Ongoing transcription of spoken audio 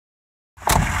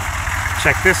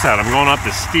Check this out. I'm going up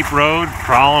this steep road,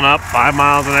 crawling up 5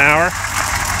 miles an hour,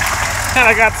 and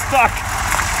I got stuck.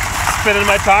 Spinning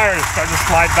my tires, starting to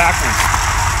slide backwards.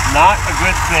 Not a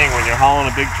good thing when you're hauling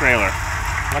a big trailer.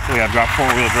 Luckily, I've got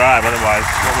 4-wheel drive. Otherwise,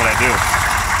 what would I do?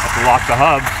 Have to lock the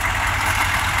hubs.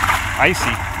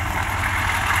 Icy.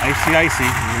 Icy, icy.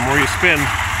 The more you spin,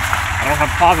 I don't have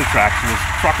posi traction. This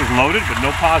truck is loaded, but no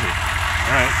posi.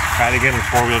 All right, let's try it again with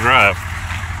 4-wheel drive.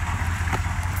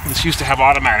 This used to have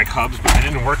automatic hubs, but they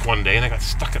didn't work one day, and I got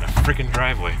stuck in a freaking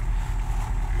driveway.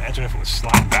 Imagine if it was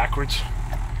sliding backwards.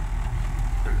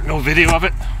 No video of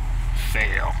it.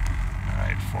 Fail. All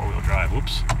right, 4-wheel drive.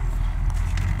 Oops.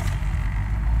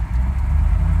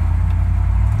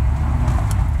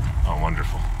 Oh,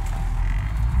 wonderful.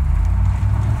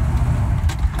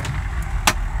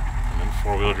 I'm in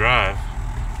 4-wheel drive.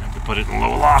 I have to put it in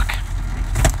low lock.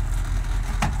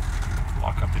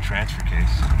 Lock up the transfer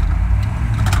case.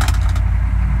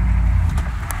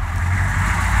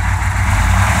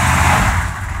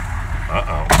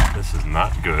 Uh-oh, this is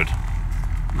not good.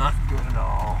 Not good at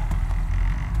all.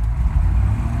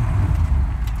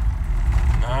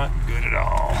 Not good at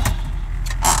all.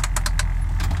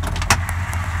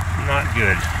 Not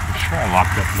good. I'm sure I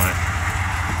locked up my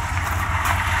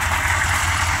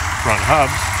front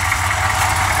hubs.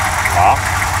 Lock.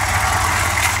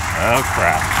 Oh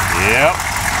crap. Yep.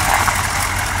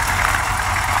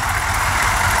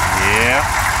 Yep.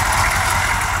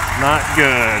 Not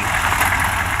good.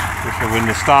 Wish I wouldn't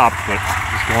have stopped, but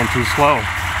it's going too slow.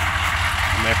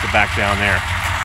 I may have to back down there.